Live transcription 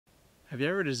Have you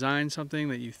ever designed something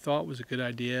that you thought was a good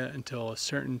idea until a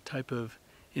certain type of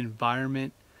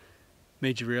environment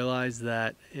made you realize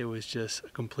that it was just a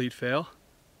complete fail?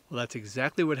 Well, that's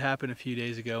exactly what happened a few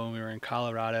days ago when we were in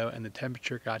Colorado and the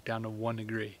temperature got down to 1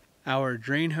 degree. Our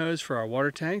drain hose for our water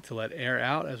tank to let air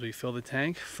out as we fill the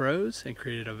tank froze and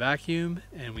created a vacuum,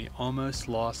 and we almost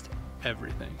lost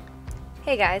everything.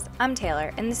 Hey guys, I'm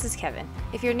Taylor and this is Kevin.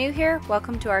 If you're new here,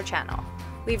 welcome to our channel.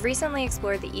 We've recently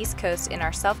explored the East Coast in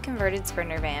our self-converted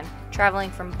Sprinter van,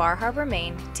 traveling from Bar Harbor,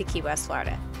 Maine to Key West,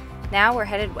 Florida. Now we're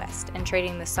headed west and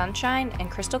trading the sunshine and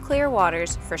crystal clear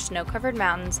waters for snow-covered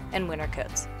mountains and winter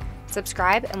coats.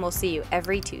 Subscribe and we'll see you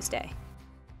every Tuesday.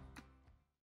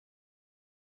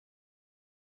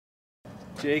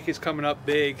 Jake is coming up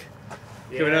big,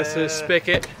 giving us a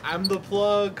spigot. I'm the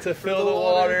plug to fill the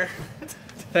water.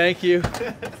 Thank you.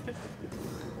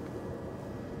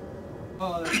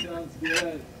 Oh, that sounds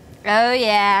good. Oh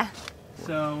yeah.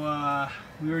 So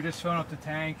we were just filling up the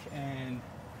tank and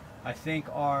I think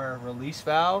our release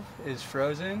valve is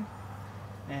frozen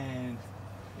and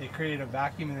it created a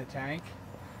vacuum in the tank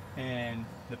and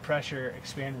the pressure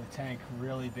expanded the tank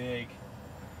really big.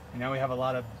 And now we have a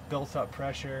lot of built up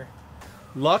pressure.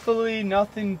 Luckily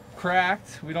nothing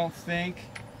cracked, we don't think.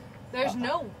 There's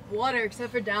no water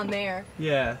except for down there.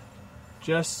 Yeah,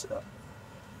 just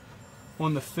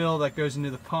on the fill that goes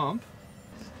into the pump.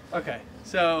 Okay,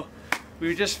 so we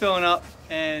were just filling up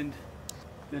and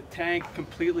the tank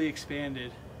completely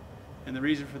expanded, and the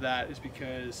reason for that is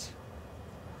because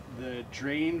the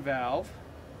drain valve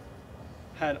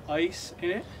had ice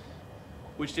in it,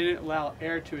 which didn't allow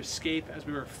air to escape as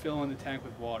we were filling the tank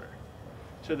with water.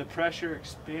 So the pressure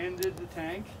expanded the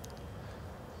tank,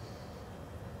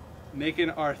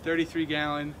 making our 33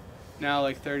 gallon now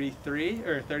like 33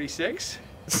 or 36.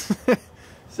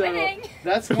 So Winning.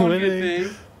 that's one good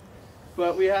thing.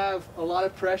 But we have a lot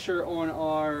of pressure on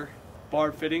our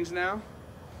barb fittings now,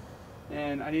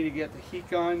 and I need to get the heat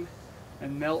gun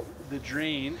and melt the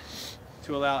drain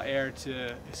to allow air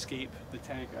to escape the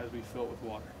tank as we fill it with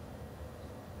water.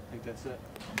 I think that's it.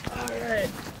 All right.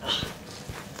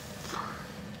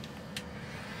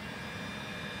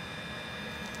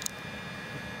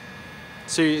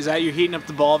 So is that you heating up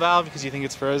the ball valve because you think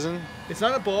it's frozen? It's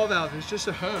not a ball valve, it's just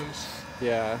a hose.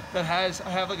 Yeah. That has,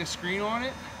 I have like a screen on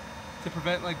it to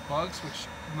prevent like bugs, which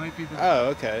might be a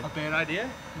bad idea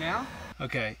now.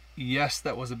 Okay, yes,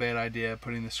 that was a bad idea,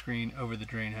 putting the screen over the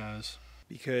drain hose.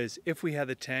 Because if we had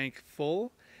the tank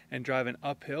full and driving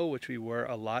uphill, which we were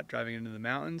a lot driving into the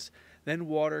mountains, then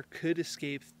water could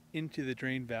escape into the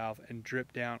drain valve and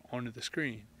drip down onto the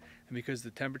screen. And because the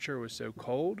temperature was so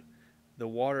cold, the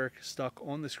water stuck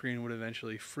on the screen would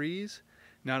eventually freeze,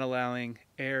 not allowing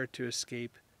air to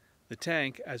escape the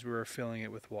tank as we were filling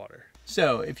it with water.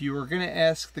 So if you were going to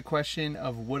ask the question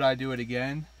of would I do it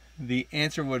again, the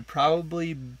answer would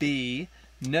probably be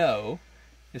no,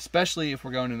 especially if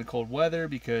we're going into cold weather,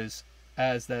 because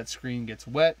as that screen gets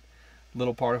wet,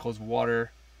 little particles of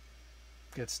water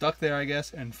get stuck there, I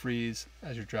guess, and freeze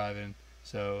as you're driving.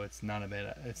 So it's not a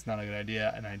good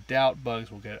idea, and I doubt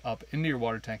bugs will get up into your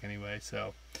water tank anyway.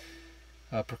 So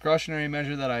a precautionary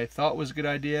measure that I thought was a good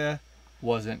idea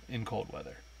wasn't in cold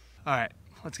weather. All right,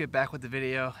 let's get back with the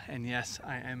video. And yes,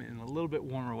 I am in a little bit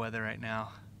warmer weather right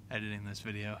now editing this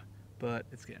video, but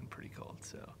it's getting pretty cold,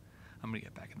 so I'm gonna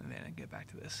get back in the van and get back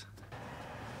to this.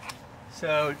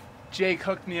 So Jake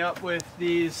hooked me up with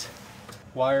these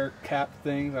wire cap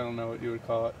things. I don't know what you would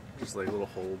call it. Just like little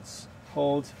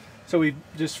holds. So we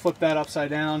just flip that upside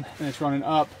down and it's running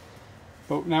up.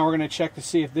 But now we're gonna check to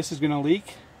see if this is gonna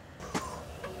leak.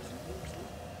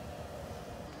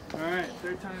 All right,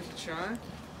 third time's the charm.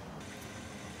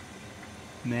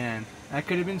 Man, that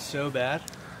could have been so bad.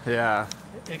 Yeah.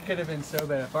 It could have been so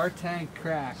bad. If our tank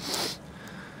cracked,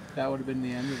 that would have been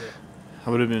the end of it.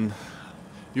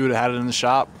 You would have had it in the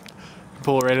shop.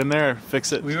 Pull it right in there,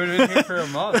 fix it. We would have been here for a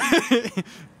month.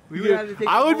 We would have to take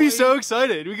I would be so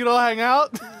excited. We could all hang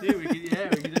out. Dude, we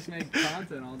could just make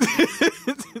content all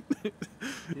day.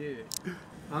 Dude,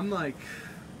 I'm like,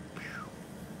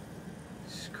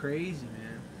 it's crazy,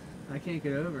 man. I can't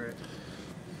get over it.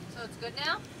 So it's good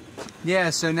now?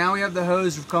 Yeah, so now we have the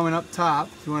hose coming up top,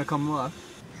 if you want to come look.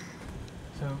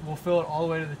 So we'll fill it all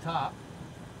the way to the top.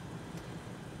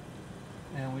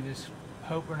 And we just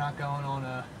hope we're not going on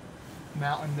a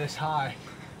mountain this high,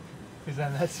 because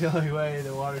then that's the only way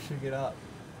the water should get up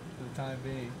for the time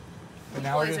being. But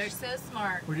now Boys are so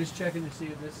smart. We're just checking to see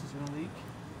if this is going to leak,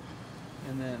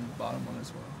 and then the bottom one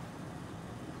as well.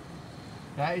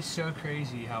 That is so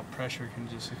crazy how pressure can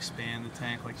just expand the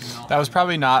tank like you know. That was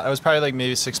probably like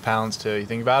maybe 6 pounds too. You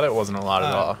think about it, it wasn't a lot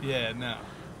at all. Yeah, no.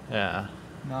 Yeah.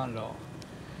 Not at all.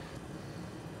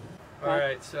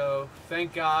 Alright, so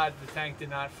thank God the tank did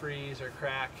not freeze or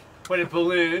crack when it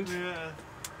ballooned. Yeah.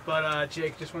 But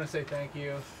Jake, just want to say thank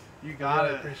you. You got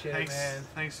really it. Appreciate Thanks, it, man.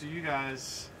 Thanks to you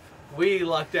guys. We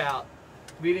lucked out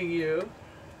meeting you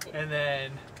and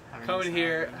then coming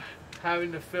here,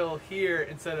 having to fill here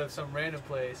instead of some random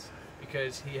place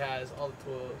because he has all the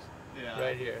tools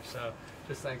right here. So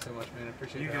just thanks so much, man. I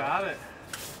appreciate it. You got it.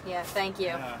 Yeah, thank you.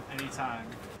 Yeah, anytime.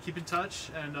 Keep in touch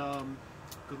and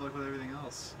good luck with everything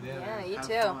else. Yeah, you Have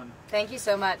too. fun. Thank you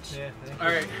so much. Yeah, all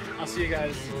right, I'll see you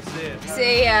guys. We'll see you.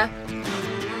 See ya.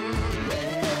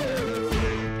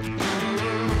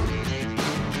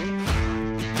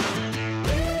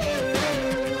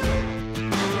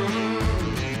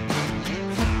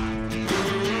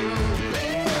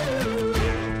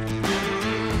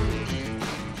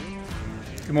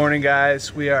 Good morning,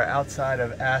 guys. We are outside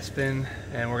of Aspen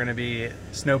and we're going to be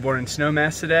snowboarding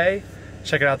snowmass today,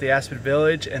 checking out the Aspen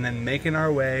Village, and then making our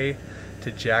way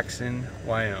to Jackson,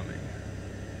 Wyoming.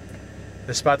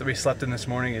 The spot that we slept in this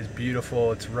morning is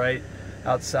beautiful. It's right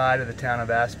outside of the town of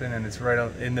Aspen and it's right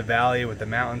in the valley with the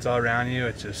mountains all around you.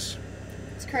 It's just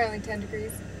It's currently 10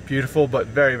 degrees. beautiful, but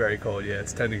very, very cold. Yeah,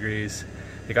 it's 10 degrees.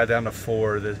 It got down to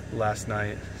 4 last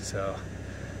night, so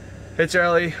it's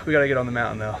early. We got to get on the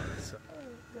mountain though. So.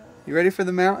 You ready for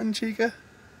the mountain, Chica?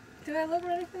 Do I look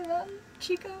ready for the mountain,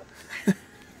 Chico?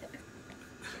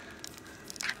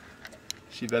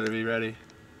 She better be ready.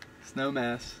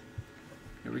 Snowmass.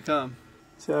 Here we come.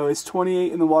 So it's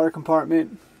 28 in the water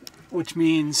compartment, which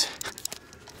means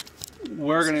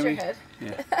we're gonna be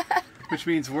which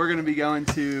means we're gonna be going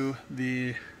to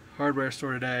the hardware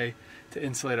store today to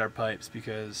insulate our pipes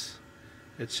because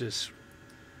it's just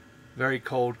very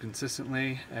cold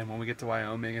consistently, and when we get to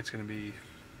Wyoming it's gonna be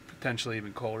potentially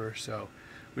even colder, so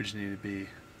we just need to be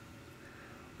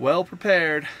well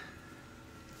prepared.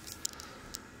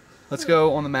 Let's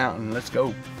go on the mountain. Let's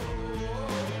go.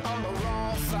 On the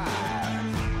wrong fire,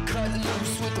 cut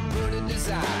loose with a burning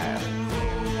desire.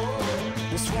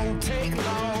 This won't take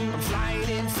long. I'm flying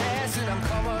in fast and I'm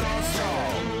coming on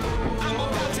strong. I'm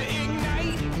about to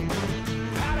ignite,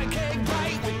 powder keg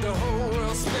bite with the whole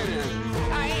world spinning.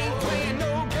 I ain't playing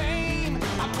no game.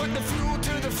 I put the fuel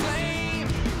to the flame.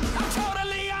 I'm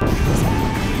totally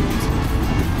untamed.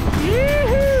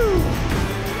 Yee-hoo!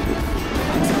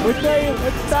 Okay,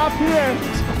 let's stop here.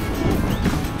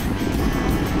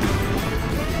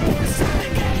 It's time to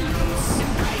get loose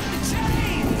and break the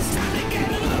chains. It's time to get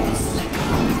loose, let go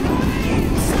of the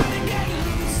reins. It's time to get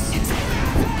loose and take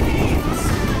my veins.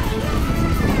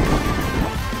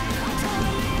 I'm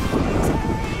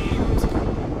totally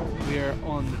untamed. We are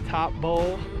on the top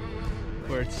bowl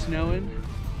where it's snowing.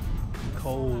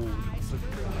 Cold.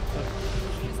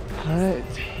 Alright,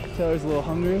 Taylor's a little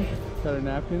hungry. Got her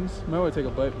napkins. Might want to take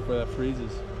a bite before that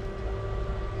freezes.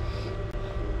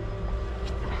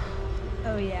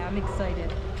 Oh yeah, I'm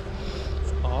excited.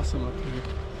 It's awesome up here.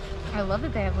 I love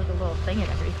that they have like a little thing at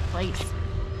every place.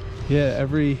 Yeah,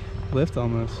 every lift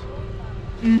almost.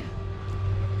 I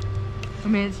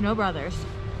mean, it's No Brothers.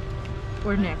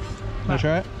 We're next. Can I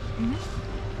try it?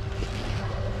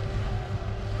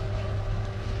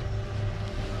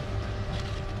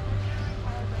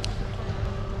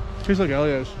 Tastes like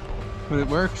Elio's, but it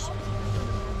works.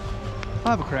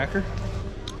 I'll have a cracker.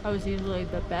 That was easily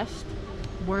the best,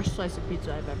 worst slice of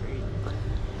pizza I've ever eaten.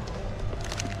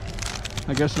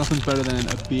 I guess nothing's better than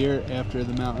a beer after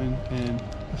the mountain and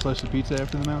a slice of pizza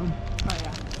after the mountain. Oh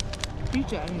yeah.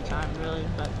 Pizza anytime really,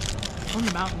 but on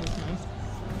the mountain is nice.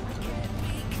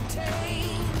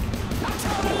 I'm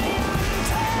totally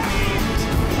untamed.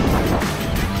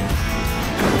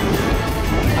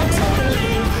 I'm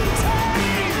totally untamed.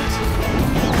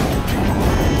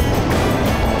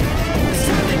 It's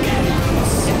time to get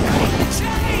loose and break the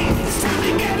chains. It's time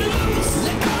to get loose,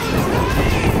 let go of the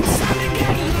reins. It's time to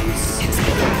get loose and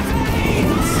take my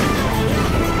veins.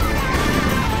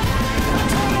 I'm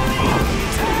totally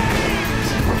untamed.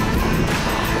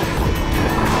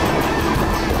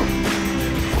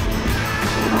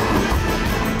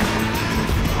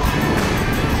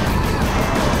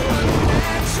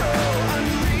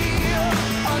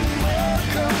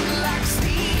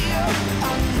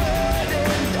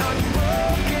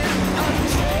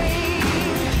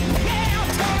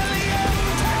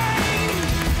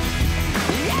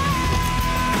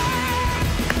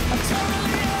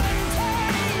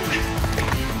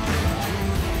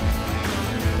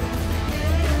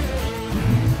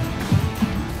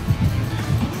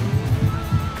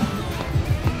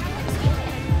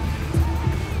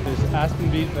 Is Aspen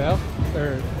beat Vale?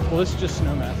 Or, well, this is just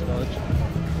Snowmass Village.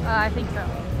 I think so.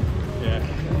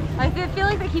 Yeah. I feel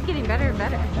like they keep getting better and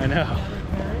better. I know.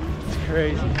 It's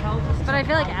crazy. But I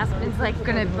feel like Aspen's like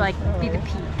gonna like be the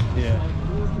peak. Yeah.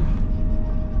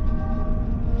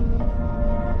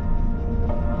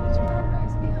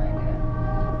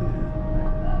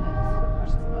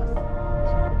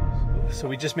 So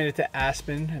we just made it to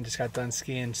Aspen and just got done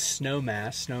skiing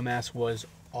Snowmass. Snowmass was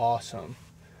awesome.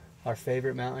 Our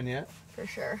favorite mountain yet. For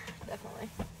sure, definitely.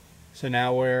 So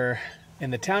now we're in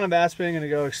the town of Aspen, gonna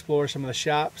go explore some of the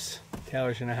shops.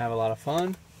 Taylor's gonna have a lot of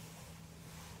fun.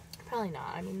 Probably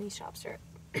not. I mean, these shops are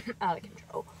out of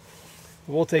control.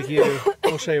 We'll take you,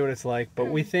 we'll show you what it's like. But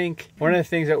we think one of the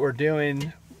things that we're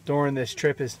doing during this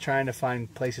trip is trying to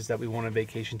find places that we want to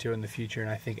vacation to in the future.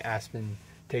 And I think Aspen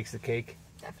takes the cake.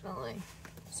 Definitely.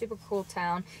 Super cool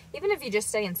town. Even if you just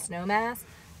stay in Snowmass,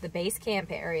 the base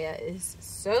camp area is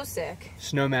so sick.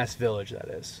 Snowmass Village, that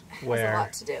is. Where has a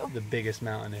lot to do. The biggest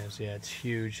mountain is. Yeah, it's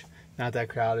huge. Not that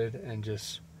crowded and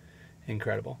just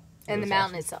incredible. And the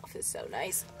mountain itself is so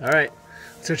nice. All right,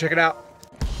 let's go check it out.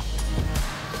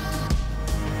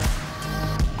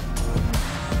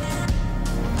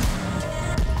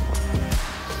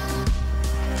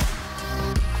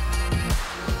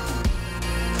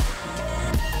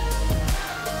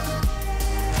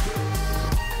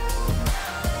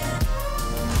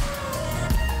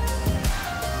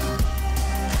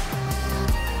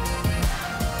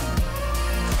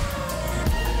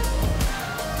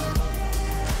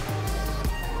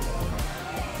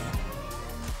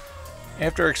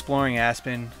 After exploring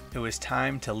Aspen, it was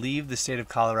time to leave the state of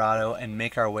Colorado and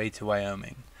make our way to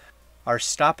Wyoming. Our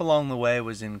stop along the way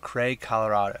was in Cray,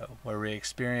 Colorado, where we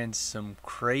experienced some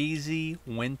crazy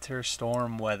winter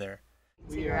storm weather.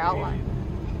 See your outline.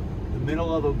 In the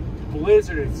middle of a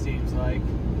blizzard, it seems like.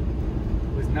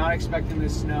 Was not expecting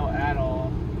this snow at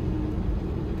all.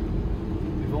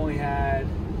 We've only had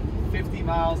 50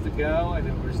 miles to go and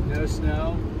there was no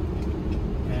snow.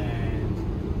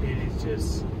 And it is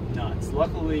just nuts.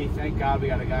 Luckily, thank God, we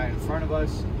got a guy in front of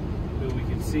us who we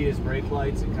can see his brake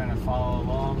lights and kind of follow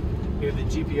along. We have the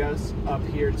GPS up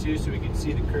here too, so we can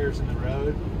see the curves in the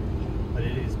road, but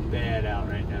it is bad out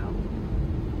right now.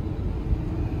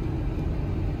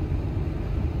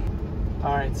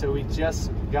 All right, so we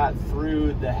just got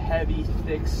through the heavy,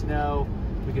 thick snow.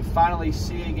 We can finally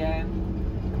see again,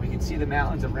 and we can see the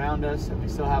mountains around us, and we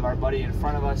still have our buddy in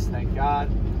front of us, thank God.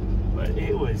 But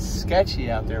it was sketchy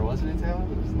out there, wasn't it, Taylor?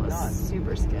 It was nuts.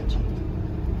 Super sketchy.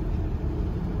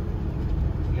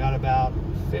 We got about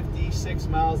 56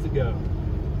 miles to go.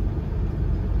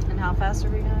 And how fast are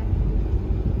we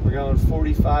going? We're going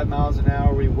 45 miles an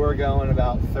hour. We were going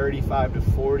about 35 to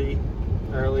 40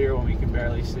 earlier when we could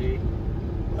barely see.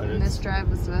 But and this drive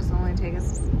was supposed to only take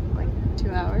us like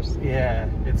 2 hours. Yeah,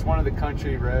 it's one of the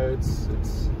country roads.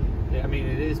 I mean,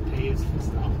 it is paved and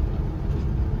stuff.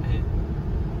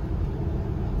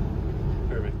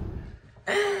 Perfect.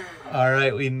 All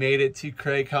right, we made it to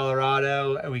Cray,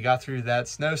 Colorado, and we got through that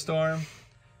snowstorm.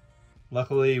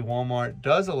 Luckily, Walmart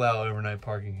does allow overnight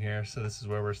parking here, so this is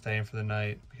where we're staying for the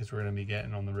night because we're going to be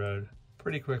getting on the road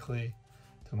pretty quickly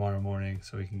tomorrow morning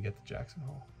so we can get to Jackson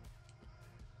Hole.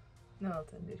 No, I'll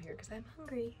end it here because I'm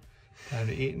hungry. Time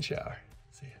to eat and shower.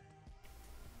 See ya.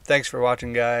 Thanks for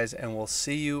watching, guys, and we'll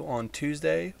see you on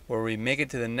Tuesday where we make it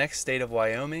to the next state of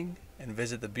Wyoming and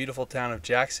visit the beautiful town of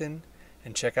Jackson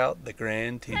and check out the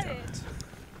Grand Tetons.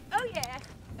 Oh yeah,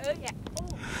 oh yeah,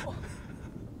 oh.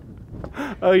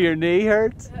 Oh, your knee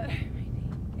hurts? My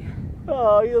knee.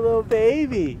 Oh, you little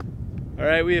baby. All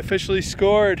right, we officially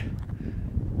scored.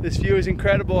 This view is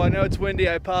incredible. I know it's windy,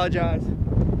 I apologize.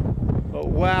 But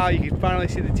wow, you can finally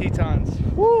see the Tetons.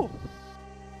 Woo!